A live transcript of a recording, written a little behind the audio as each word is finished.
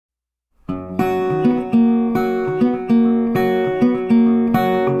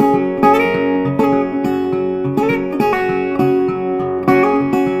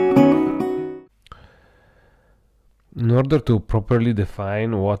order to properly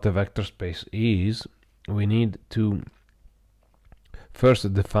define what a vector space is, we need to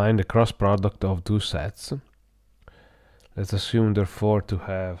first define the cross product of two sets. Let's assume therefore to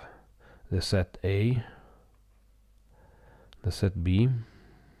have the set A, the set B,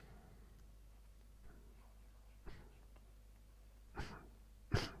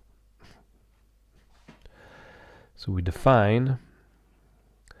 so we define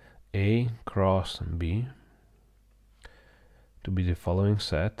A cross B to be the following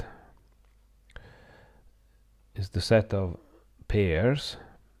set. Is the set of pairs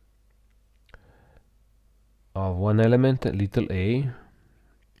of one element little a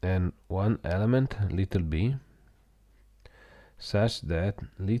and one element little b, such that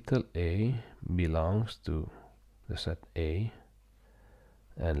little a belongs to the set A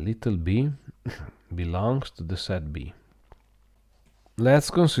and little b belongs to the set B.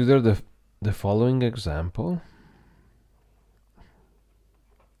 Let's consider the following example.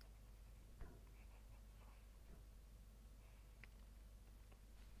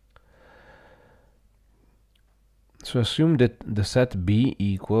 So assume that the set B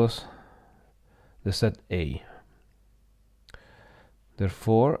equals the set A.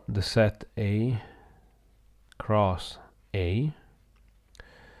 Therefore, the set A cross A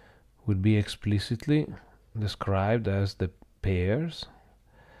would be explicitly described as the pairs.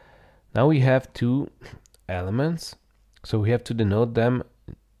 Now we have two elements, so we have to denote them.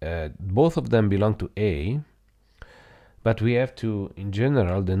 Both of them belong to A, but we have to, in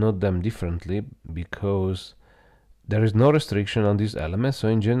general, denote them differently because there is no restriction on these elements, so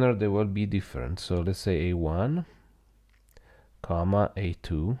in general they will be different. So let's say A1, comma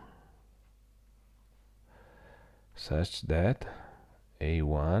A2, such that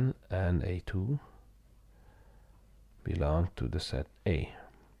A1 and A2 belong to the set A.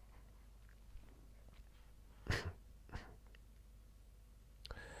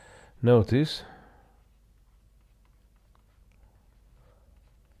 Notice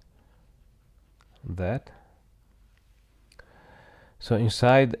that so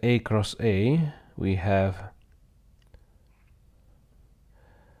inside A cross A we have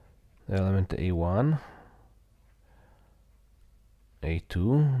the element A1,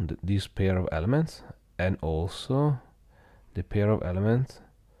 A2, this pair of elements, and also the pair of elements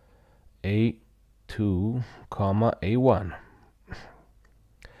A2, comma A1.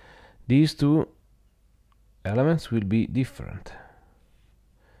 These two elements will be different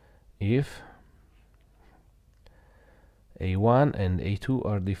if A1 and A2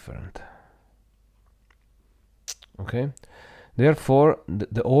 are different. Okay, therefore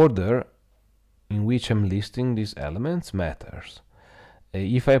the order in which I'm listing these elements matters.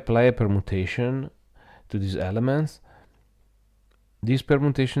 If I apply a permutation to these elements, this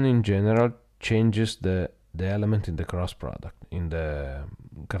permutation in general changes the element in the cross product, in the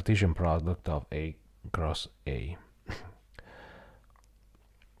Cartesian product of A cross A.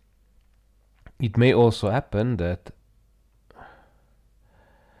 It may also happen that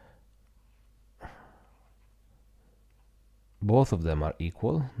both of them are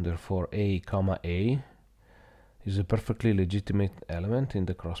equal, therefore A comma A is a perfectly legitimate element in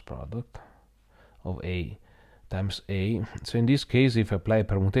the cross product of A times A. So in this case, if I apply a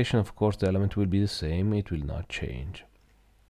permutation, of course the element will be the same, it will not change.